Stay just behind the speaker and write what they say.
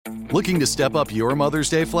Looking to step up your Mother's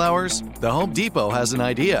Day flowers? The Home Depot has an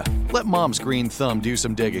idea. Let Mom's green thumb do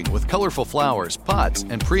some digging with colorful flowers, pots,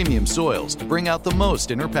 and premium soils to bring out the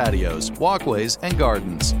most in her patios, walkways, and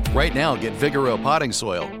gardens. Right now, get Vigoro potting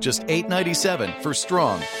soil, just $8.97 for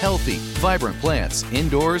strong, healthy, vibrant plants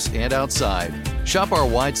indoors and outside. Shop our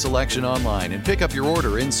wide selection online and pick up your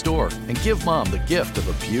order in-store and give Mom the gift of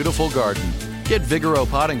a beautiful garden. Get Vigoro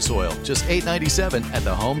potting soil, just $8.97 at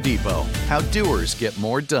the Home Depot. How doers get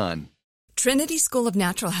more done. Trinity School of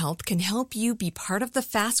Natural Health can help you be part of the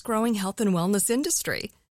fast-growing health and wellness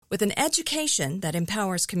industry. With an education that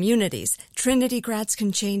empowers communities, Trinity grads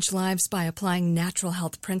can change lives by applying natural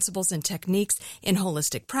health principles and techniques in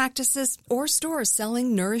holistic practices or stores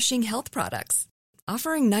selling nourishing health products.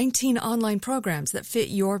 Offering 19 online programs that fit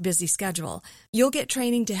your busy schedule, you'll get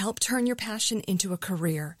training to help turn your passion into a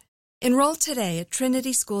career. Enroll today at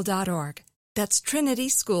trinityschool.org. That's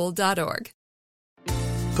trinityschool.org.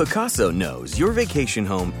 Picasso knows your vacation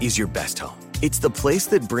home is your best home. It's the place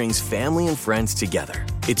that brings family and friends together.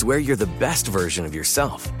 It's where you're the best version of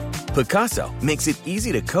yourself. Picasso makes it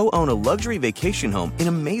easy to co-own a luxury vacation home in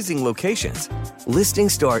amazing locations.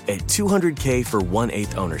 Listings start at $200K for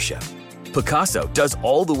 1/8 ownership. Picasso does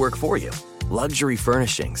all the work for you. Luxury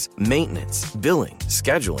furnishings, maintenance, billing,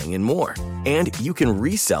 scheduling, and more. And you can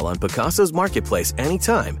resell on Picasso's marketplace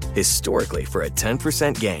anytime, historically for a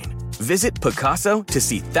 10% gain. Visit Picasso to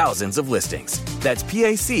see thousands of listings. That's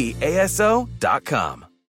PACASO.com.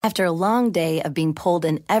 After a long day of being pulled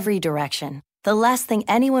in every direction, the last thing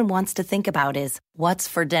anyone wants to think about is what's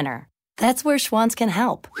for dinner. That's where Schwann's can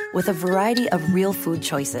help, with a variety of real food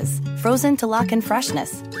choices, frozen to lock in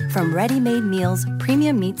freshness. From ready-made meals,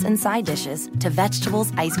 premium meats and side dishes, to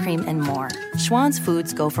vegetables, ice cream, and more. Schwann's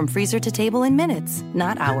foods go from freezer to table in minutes,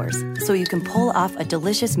 not hours, so you can pull off a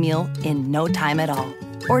delicious meal in no time at all.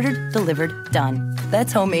 Ordered, delivered, done.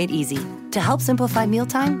 That's homemade easy. To help simplify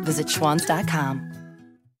mealtime, visit schwanns.com.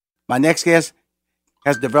 My next guest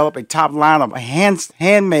has developed a top line of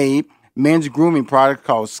handmade men's grooming product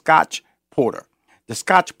called Scotch Porter. The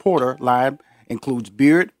Scotch Porter line includes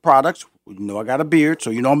beard products. You know I got a beard, so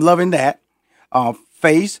you know I'm loving that.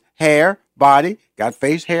 Face, hair, body. Got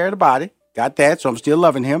face, hair, and the body. Got that, so I'm still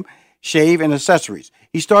loving him. Shave and accessories.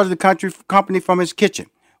 He started the company from his kitchen,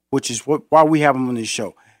 which is why we have him on this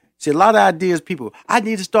show. See, a lot of ideas, people. I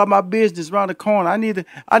need to start my business around the corner. I need to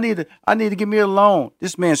get me a loan.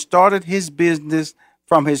 This man started his business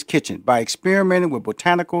from his kitchen by experimenting with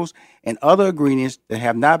botanicals and other ingredients that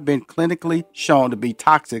have not been clinically shown to be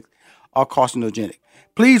toxic or carcinogenic.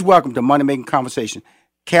 Please welcome to Money Making Conversation,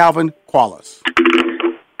 Calvin Qualls.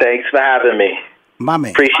 Thanks for having me. My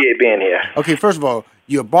man. Appreciate being here. Okay, first of all,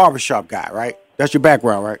 you're a barbershop guy, right? That's your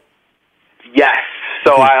background, right? Yes.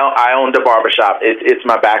 So okay. I owned a barbershop. It's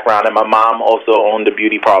my background, and my mom also owned a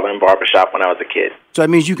beauty parlor and barbershop when I was a kid. So that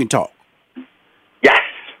means you can talk. Yes.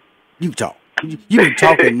 You talk. You've been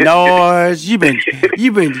talking noise. You've been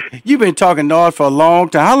talking noise for a long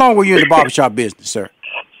time. How long were you in the barbershop business, sir?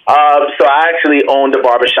 So I actually owned a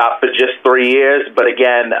barbershop for just 3 years, but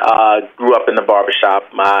again, grew up in the barbershop.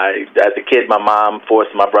 As a kid, my mom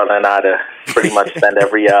forced my brother and I to pretty much spend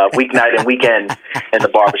every weeknight and weekend in the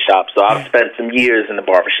barbershop. So I've spent some years in the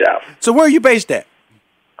barbershop. So where are you based at?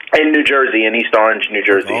 In New Jersey, in East Orange, New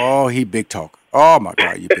Jersey. Oh, he big talker. Oh, my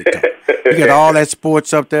God, you big talker. You got all that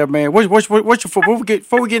sports up there, man. What's your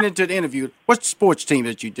before we get into the interview, what's the sports team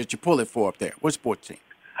that you pull it for up there? What sports team?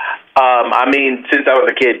 I mean, since I was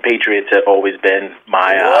a kid, Patriots have always been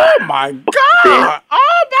my... oh, my God!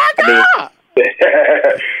 Oh, my God!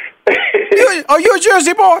 Are you a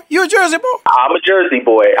Jersey boy? You a Jersey boy? I'm a Jersey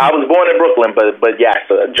boy. I was born in Brooklyn, but yes,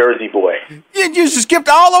 a Jersey boy. You just skipped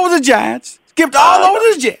all over the Giants, skipped all over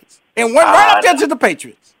the Jets, and went right up there to the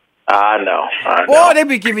Patriots. I know. Boy, they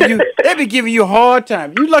be giving you a hard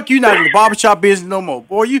time. You lucky you're not in the barbershop business no more.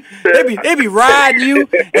 Boy, they be riding you,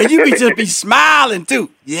 and you be smiling too.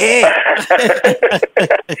 Yeah.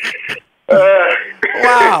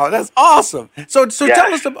 Wow, that's awesome. So yeah.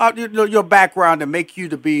 Tell us about your background to make you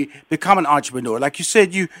become an entrepreneur. Like you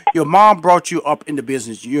said, your mom brought you up in the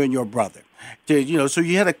business. You and your brother, so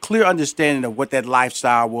you had a clear understanding of what that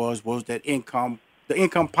lifestyle was that income, the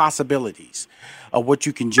income possibilities of what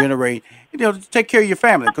you can generate, to take care of your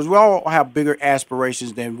family, because we all have bigger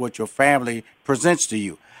aspirations than what your family presents to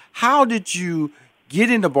you. How did you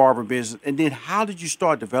get in the barber business, and then how did you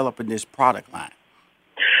start developing this product line?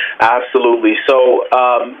 Absolutely. So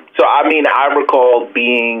I mean, I recall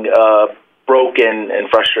being broken and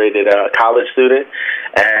frustrated college student,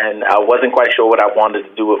 and I wasn't quite sure what I wanted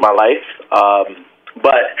to do with my life.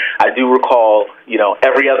 But I do recall,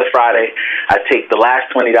 every other Friday, I'd take the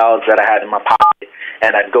last $20 that I had in my pocket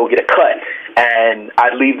and I'd go get a cut, and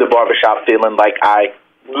I'd leave the barbershop feeling like I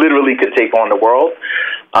literally could take on the world.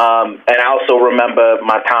 And I also remember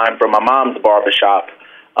my time from my mom's barbershop.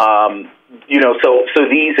 So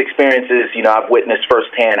these experiences, I've witnessed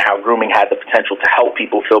firsthand how grooming had the potential to help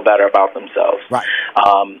people feel better about themselves. Right.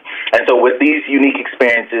 And so with these unique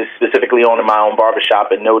experiences, specifically owning my own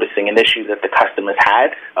barbershop and noticing an issue that the customers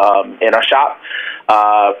had in our shop,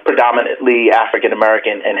 predominantly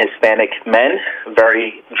African-American and Hispanic men,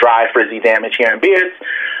 very dry, frizzy damage hair and beards,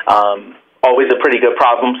 always a pretty good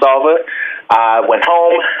problem solver. I went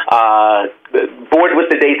home, bored with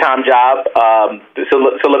the daytime job.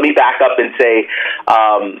 So let me back up and say,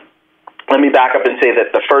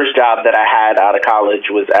 that the first job that I had out of college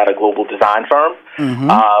was at a global design firm,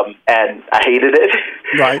 and I hated it.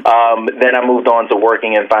 Right. Then I moved on to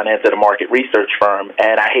working in finance at a market research firm,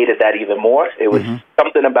 and I hated that even more. It was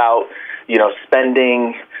something about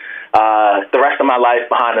spending the rest of my life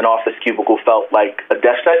behind an office cubicle felt like a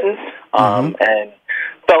death sentence, and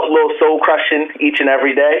felt a little soul crushing each and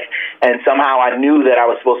every day. And somehow I knew that I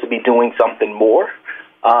was supposed to be doing something more.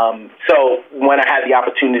 So when I had the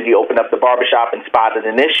opportunity to open up the barbershop and spotted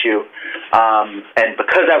an issue, and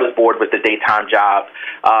because I was bored with the daytime job,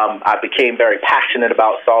 I became very passionate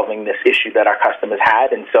about solving this issue that our customers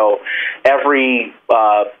had. And so every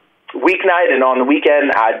weeknight and on the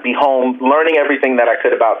weekend, I'd be home learning everything that I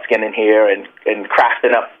could about skin and hair and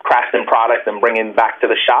crafting products and bringing back to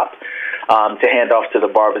the shop to hand off to the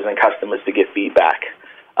barbers and customers to get feedback.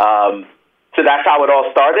 So that's how it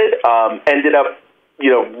all started. Ended up,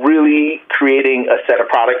 really creating a set of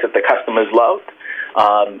products that the customers loved.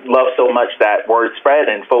 Loved so much that word spread,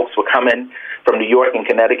 and folks were coming from New York and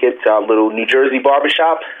Connecticut to our little New Jersey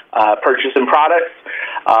barbershop, purchasing products.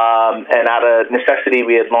 And out of necessity,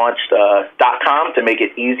 we had launched .com to make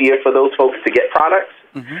it easier for those folks to get products.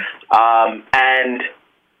 And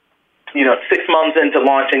 6 months into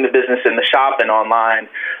launching the business in the shop and online,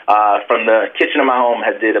 from the kitchen of my home,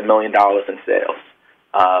 had did $1 million in sales.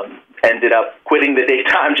 Ended up quitting the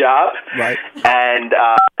daytime job, right, and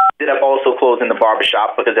ended up also closing the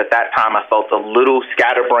barbershop because at that time I felt a little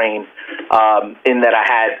scatterbrained in that I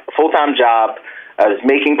had a full-time job, I was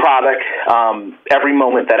making product every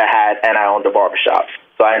moment that I had, and I owned a barbershop.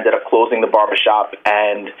 So I ended up closing the barbershop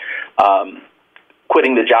and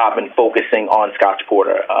quitting the job and focusing on Scotch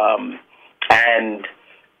Porter. And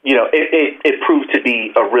it proved to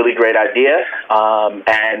be a really great idea.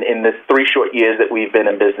 And in the 3 short years that we've been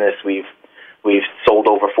in business, we've sold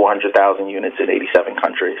over 400,000 units in 87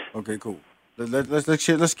 countries. Okay, cool.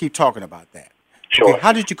 Let's keep talking about that. Sure. Okay,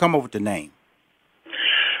 how did you come up with the name?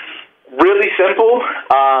 Really simple.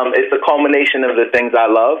 It's a culmination of the things I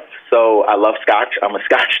love. So I love Scotch. I'm a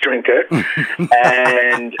Scotch drinker.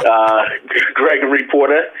 And Gregory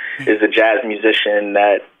Porter is a jazz musician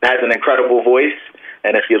that has an incredible voice.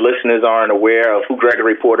 And if your listeners aren't aware of who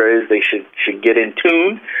Gregory Porter is, they should get in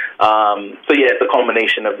tune. It's a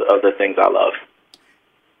culmination of the things I love.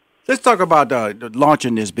 Let's talk about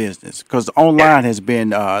launching this business, because online has been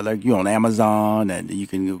like you're on Amazon and you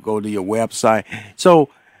can go to your website. So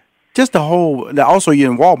just also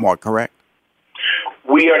you're in Walmart, correct?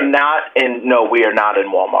 We are not in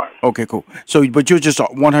Walmart. Okay, cool. So, but you're just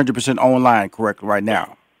 100% online, correct, right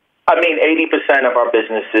now? I mean, 80% of our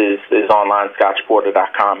business is online,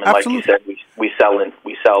 ScotchPorter.com, and Absolutely. Like you said,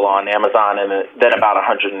 we sell on Amazon, and then about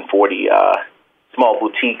 140 small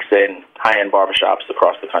boutiques and high-end barbershops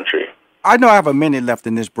across the country. I know I have a minute left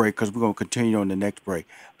in this break because we're going to continue on the next break.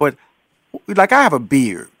 But like I have a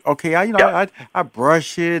beard, okay? I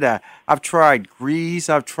brush it. I've tried grease.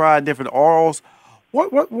 I've tried different oils.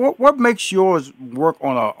 What makes yours work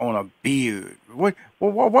on a beard? What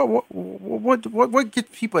gets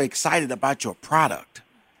people excited about your product?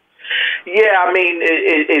 Yeah, I mean,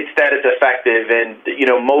 it's that it's effective, and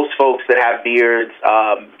most folks that have beards,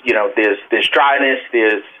 there's dryness,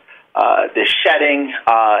 there's shedding,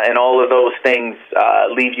 and all of those things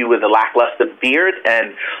leave you with a lackluster beard,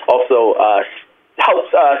 and also helps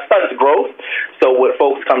stunts growth. So what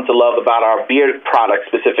folks come to love about our beard product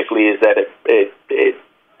specifically is that it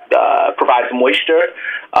provides moisture,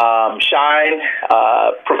 shine,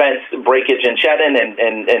 prevents breakage and shedding,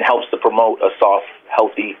 and helps to promote a soft,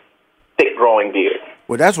 healthy, thick-growing beard.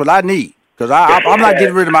 Well, that's what I need, because I'm not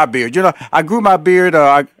getting rid of my beard. I grew my beard.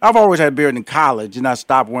 I've always had a beard in college, and I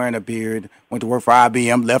stopped wearing a beard, went to work for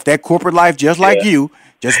IBM, left that corporate life just like you.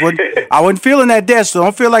 I wasn't feeling that desk, so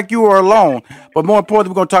don't feel like you were alone. But more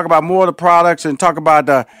importantly, we're going to talk about more of the products and talk about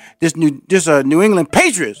this New England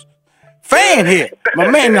Patriots fan here. My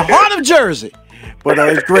man in the heart of Jersey. But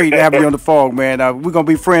it's great having you on the phone, man. We're going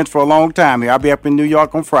to be friends for a long time here. I'll be up in New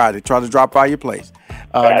York on Friday. Try to drop by your place.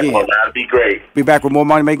 Again, well, that'd be great. Be back with more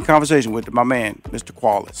Money Making Conversation with my man, Mr.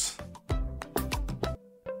 Qualis.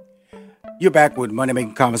 You're back with Money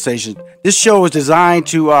Making Conversation. This show is designed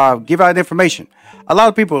to give out information. A lot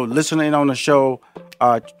of people listening on the show,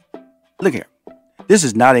 look here. This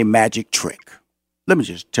is not a magic trick. Let me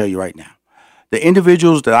just tell you right now. The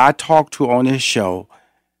individuals that I talk to on this show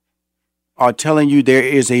are telling you there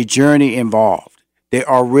is a journey involved. There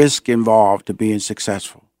are risks involved to being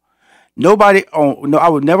successful. I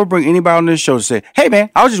would never bring anybody on this show to say, hey, man,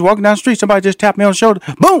 I was just walking down the street. Somebody just tapped me on the shoulder.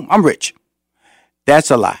 Boom, I'm rich. That's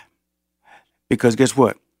a lie. Because guess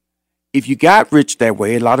what? If you got rich that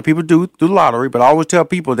way, a lot of people do through the lottery, but I always tell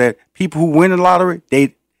people that people who win the lottery,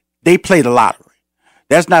 they play the lottery.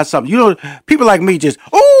 That's not something. People like me just,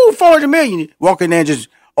 400 million. Walk in there and just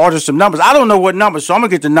order some numbers. I don't know what numbers, so I'm going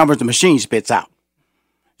to get the numbers the machine spits out.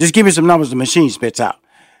 Just give me some numbers the machine spits out.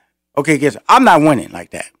 Okay, guess I'm not winning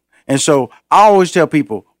like that. And so I always tell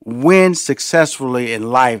people, win successfully in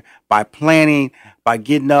life by planning, by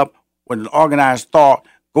getting up with an organized thought.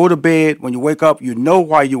 Go to bed. When you wake up, you know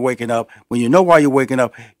why you're waking up. When you know why you're waking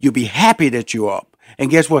up, you'll be happy that you're up. And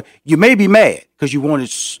guess what? You may be mad because you wanted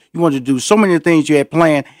to do so many things you had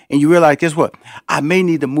planned, and you realize, guess what? I may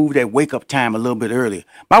need to move that wake-up time a little bit earlier.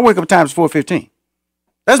 My wake-up time is 4:15.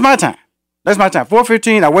 That's my time.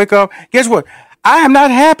 4:15, I wake up. Guess what? I am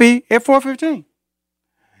not happy at 4:15.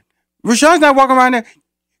 Rashad's not walking around there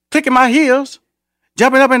clicking my heels,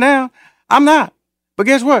 jumping up and down. I'm not. But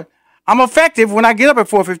guess what? I'm effective when I get up at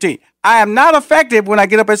 4:15. I am not effective when I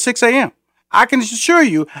get up at 6 a.m. I can assure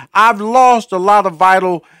you I've lost a lot of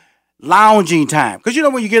vital lounging time. Because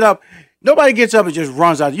when you get up, nobody gets up and just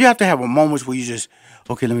runs out. You have to have a moment where you just,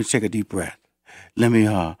 okay, let me take a deep breath. Let me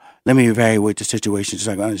evaluate the situation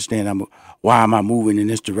so I can understand why am I moving in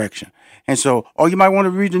this direction. And so, or you might want to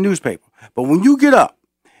read the newspaper. But when you get up,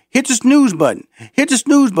 hit the snooze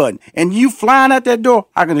button, and you flying out that door,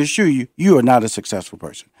 I can assure you, you are not a successful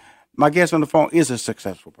person. My guest on the phone is a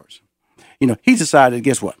successful person. He decided,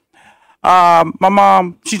 guess what? My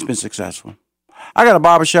mom, she's been successful. I got a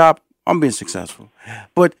barbershop. I'm being successful.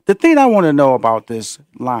 But the thing I want to know about this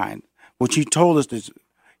line, which he told us is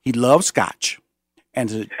he loves scotch. And,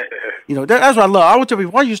 that's what I love. I would tell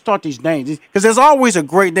people, why do you start these names? Because there's always a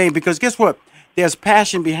great name because guess what? There's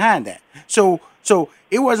passion behind that. So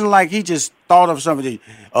it wasn't like he just thought of something,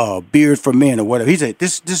 beard for men or whatever. He said,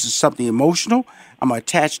 this is something emotional. I'm going to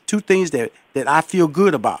attach two things that I feel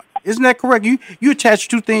good about. Isn't that correct? You attach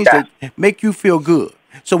two things that make you feel good.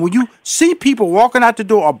 So when you see people walking out the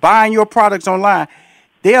door or buying your products online,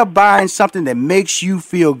 they are buying something that makes you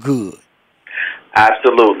feel good.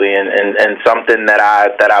 Absolutely, and something that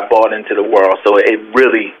I bought into the world, so it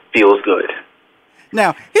really feels good.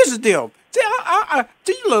 Now, here's the deal. See,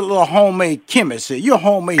 you're a little homemade chemist here. You're a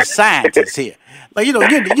homemade scientist here. Like, you're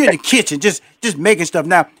in the kitchen just making stuff.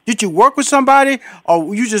 Now, did you work with somebody, or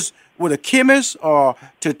were you just with a chemist, or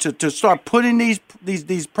to start putting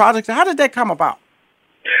these products? How did that come about?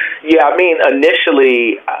 Yeah, I mean,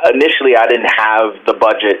 initially I didn't have the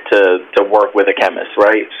budget to work with a chemist,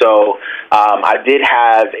 right? So I did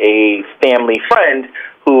have a family friend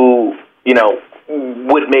who,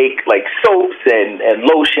 would make like soaps and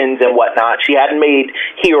lotions and whatnot. She hadn't made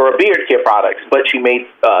hair or beard care products, but she made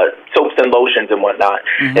soaps and lotions and whatnot.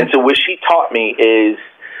 Mm-hmm. And so what she taught me is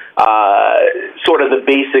sort of the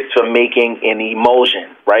basics for making an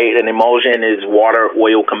emulsion, right? An emulsion is water,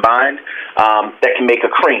 oil combined that can make a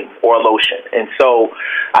cream or a lotion. And so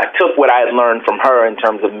I took what I had learned from her in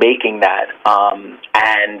terms of making that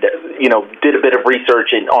and, did a bit of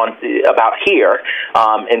research about hair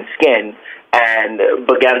and skin, and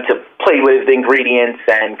began to play with ingredients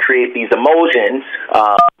and create these emulsions,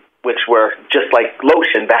 which were just like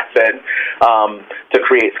lotion back then, to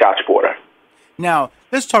create Scotch Porter. Now,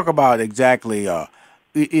 let's talk about exactly,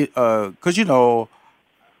 because,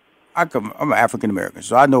 I'm African American,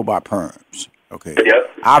 so I know about perms. Okay,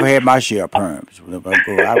 yep. I've had my share of perms.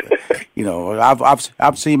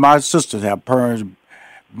 I've seen my sisters have perms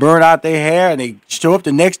burn out their hair, and they show up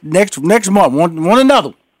the next month, one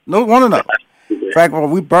another. In fact,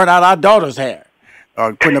 we burn out our daughter's hair,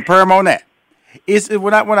 putting a perm on that. Reason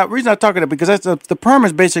I'm talking about, because the perm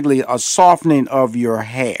is basically a softening of your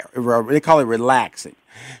hair. They call it relaxing.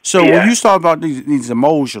 So when you start about these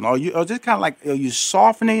emulsions, are just kind of like, are you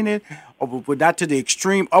softening it, but not to the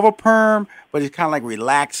extreme of a perm, but it's kind of like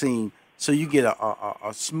relaxing, so you get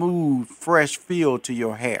a smooth, fresh feel to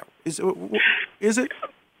your hair. Is it?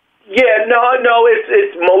 Yeah, no.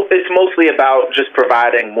 It's mostly about just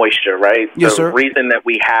providing moisture, right? Yes, the sir. reason that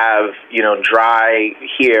we have dry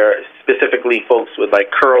hair, specifically folks with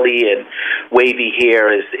like curly and wavy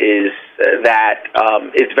hair, is that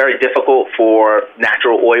it's very difficult for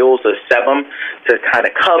natural oils of sebum to kind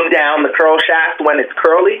of come down the curl shaft when it's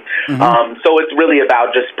curly. So it's really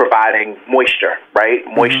about just providing moisture, right?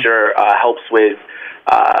 Moisture helps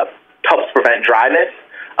prevent dryness.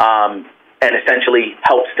 And essentially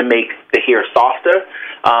helps to make the hair softer.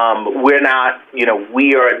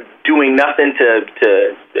 We are doing nothing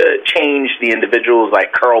to change the individual's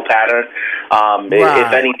like curl pattern. Right.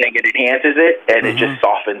 If anything, it enhances it and it just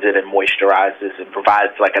softens it and moisturizes and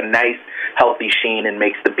provides like a nice, healthy sheen and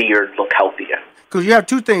makes the beard look healthier. Because you have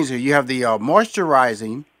two things here. You have the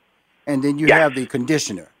moisturizing, and then you have the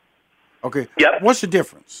conditioner. Okay. Yep. What's the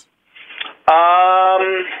difference?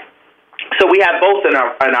 So we have both in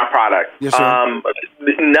our product. Yes, sir.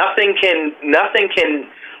 Nothing can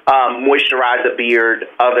moisturize a beard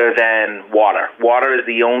other than water. Water is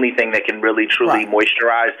the only thing that can really truly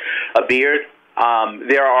moisturize a beard.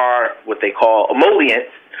 There are what they call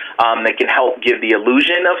emollients that can help give the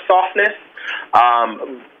illusion of softness,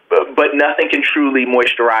 but nothing can truly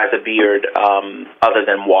moisturize a beard other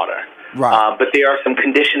than water. Right. But there are some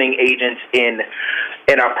conditioning agents in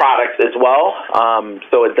our products as well,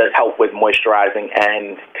 so it does help with moisturizing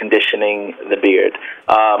and conditioning the beard.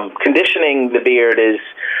 Conditioning the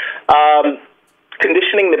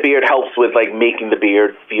beard helps with like making the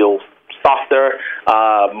beard feel softer,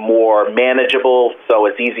 more manageable, so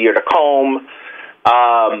it's easier to comb.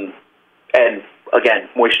 And again,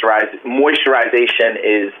 moisturization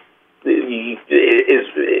is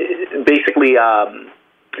basically.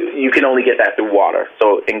 You can only get that through water,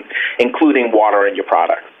 so including water in your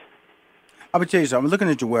products. I'm gonna tell you something. I'm looking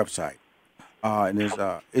at your website, and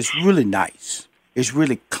it's really nice. It's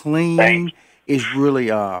really clean. Thanks. It's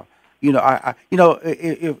really, like I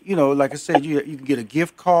said, you can get a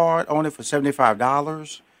gift card on it for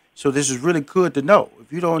 $75. So this is really good to know.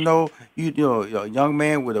 If you don't know, you're a young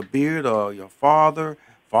man with a beard, or your Father's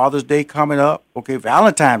Day coming up, okay,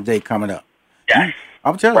 Valentine's Day coming up. Yeah.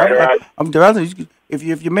 I'm telling you,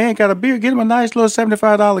 if your man got a beard, get him a nice little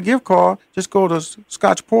 $75 gift card. Just go to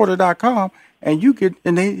scotchporter.com and he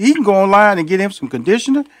can go online and get him some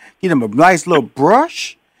conditioner, get him a nice little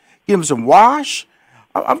brush, get him some wash.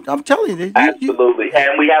 I'm telling you. Absolutely.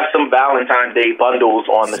 And we have some Valentine's Day bundles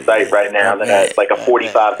on the site right now that has like a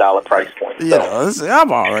 $45 price point. So. Yeah,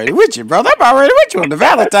 I'm already with you, brother. I'm already with you on the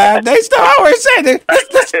Valentine's Day stuff. I always said that.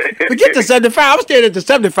 Let's forget the 75. I'm staying at the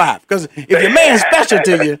 75 because if your man's special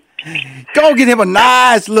to you, go get him a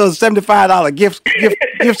nice little $75 gift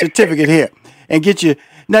certificate here and get you.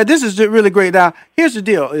 Now, this is really great. Now, here's the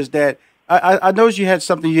deal: is that I noticed you had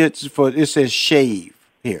something here it says shave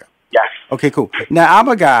here. Yes. Okay, cool. Now, I'm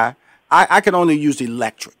a guy, I can only use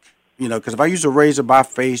electric, because if I use a razor, my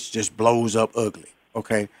face just blows up ugly,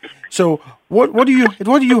 okay? So what do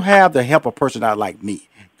you have to help a person out like me?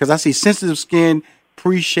 Because I see sensitive skin,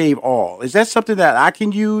 pre-shave oil. Is that something that I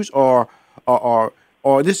can use, or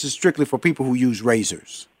this is strictly for people who use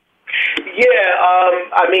razors? Yeah,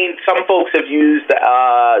 some folks have used,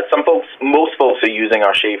 most folks are using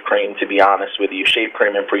our shave cream, to be honest with you, shave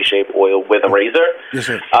cream and pre-shave oil with a razor. Yes,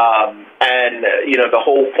 sir. The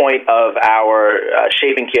whole point of our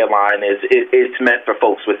shaving care line is it's meant for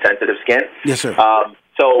folks with sensitive skin. Yes, sir.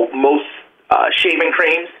 So most shaving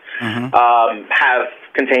creams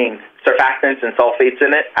contain surfactants and sulfates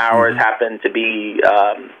in it. Ours happen to be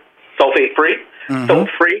sulfate-free,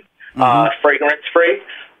 soap-free, fragrance-free.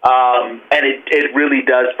 And it really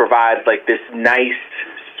does provide like this nice,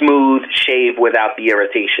 smooth shave without the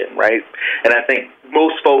irritation, right? And I think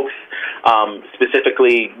most folks,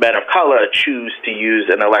 specifically men of color, choose to use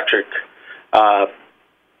an electric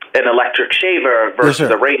shaver versus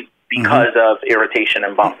a razor because of irritation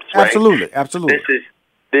and bumps, right? Absolutely.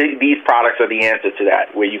 These products are the answer to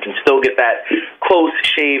that, where you can still get that close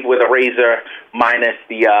shave with a razor minus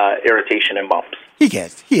the irritation and bumps. He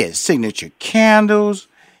has signature candles.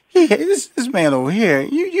 This man over here,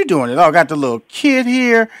 you doing it all. Got the little kit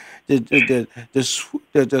here, the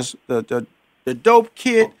dope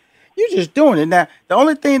kit. You just doing it now. The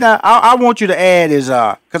only thing that I want you to add is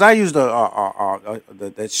because I use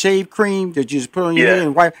the shave cream that you just put on your head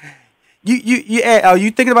and wipe. You add, are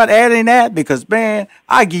you thinking about adding that? Because man,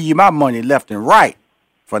 I give you my money left and right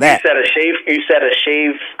for that. You said a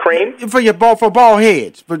shave cream for bald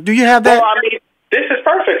heads. But do you have that? Well, this is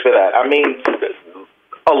perfect for that.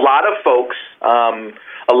 A lot of folks, a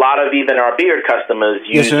lot of even our beard customers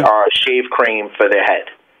use our shave cream for their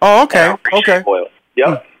head. Oh, okay. Okay. Oil.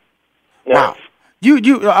 Yep. Wow.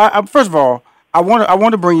 First of all, I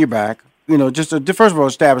want to bring you back. You know, just to first of all,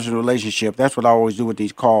 establish a relationship. That's what I always do with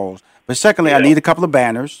these calls. But secondly, I need a couple of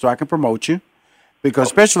banners so I can promote you. Because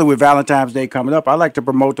especially with Valentine's Day coming up, I like to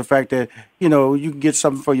promote the fact that, you know, you can get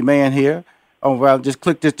something for your man here. Oh, well, just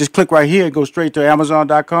click right here, go straight to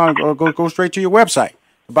Amazon.com, or go straight to your website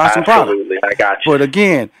to buy some product. Absolutely, I got you. But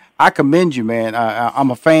again, I commend you, man.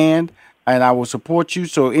 I'm a fan, and I will support you.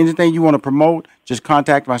 So anything you want to promote, just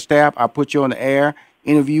contact my staff. I'll put you on the air,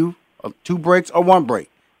 interview, 2 breaks or 1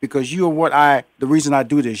 break, because you are the reason I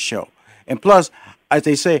do this show. And plus, as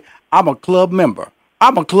they say, I'm a club member.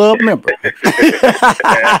 I'm a club member.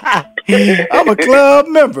 I'm a club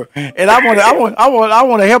member, and I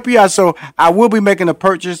want to help you out. So I will be making a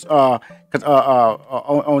purchase on this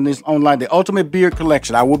online, the Ultimate Beard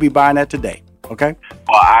Collection. I will be buying that today. Okay.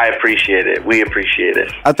 Well, I appreciate it. We appreciate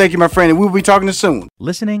it. I thank you, my friend, and we'll be talking to you soon.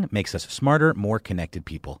 Listening makes us smarter, more connected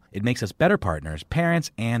people. It makes us better partners,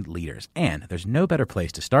 parents, and leaders. And there's no better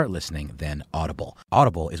place to start listening than Audible.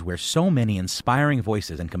 Audible is where so many inspiring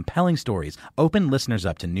voices and compelling stories open listeners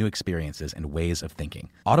up to new experiences and ways of thinking.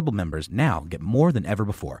 Audible members now get more than ever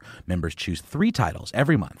before. Members choose 3 titles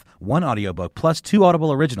every month, 1 audiobook plus 2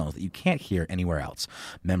 Audible originals that you can't hear anywhere else.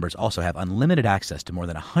 Members also have unlimited access to more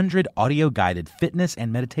than 100 audio-guided fitness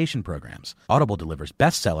and meditation programs. Audible delivers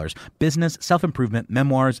bestsellers, business, self-improvement,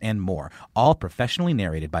 memoirs, and more, all professionally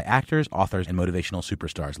narrated by actors, authors, and motivational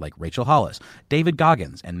superstars like Rachel Hollis, David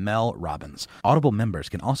Goggins, and Mel Robbins. Audible members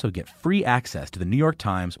can also get free access to the New York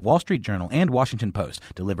Times, Wall Street Journal, and Washington Post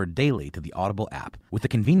delivered daily to the Audible app. With the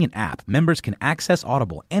convenient app, members can access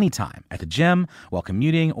Audible anytime, at the gym, while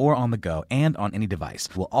commuting, or on the go, and on any device.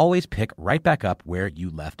 We'll always pick right back up where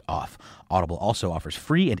you left off. Audible also offers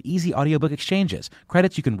free and easy audiobook exchanges,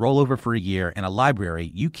 credits you can roll over for a year, and a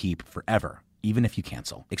library you keep forever, even if you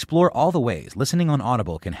cancel. Explore all the ways listening on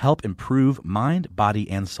Audible can help improve mind, body,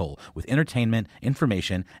 and soul with entertainment,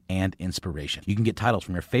 information, and inspiration. You can get titles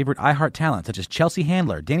from your favorite iHeart talent such as Chelsea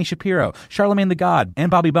Handler, Danny Shapiro, Charlemagne the God,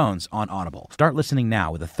 and Bobby Bones on Audible. Start listening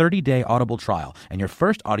now with a 30-day Audible trial, and your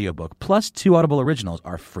first audiobook plus 2 Audible originals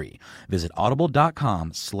are free. Visit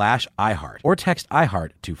audible.com/iHeart or text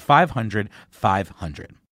iHeart to 500-500.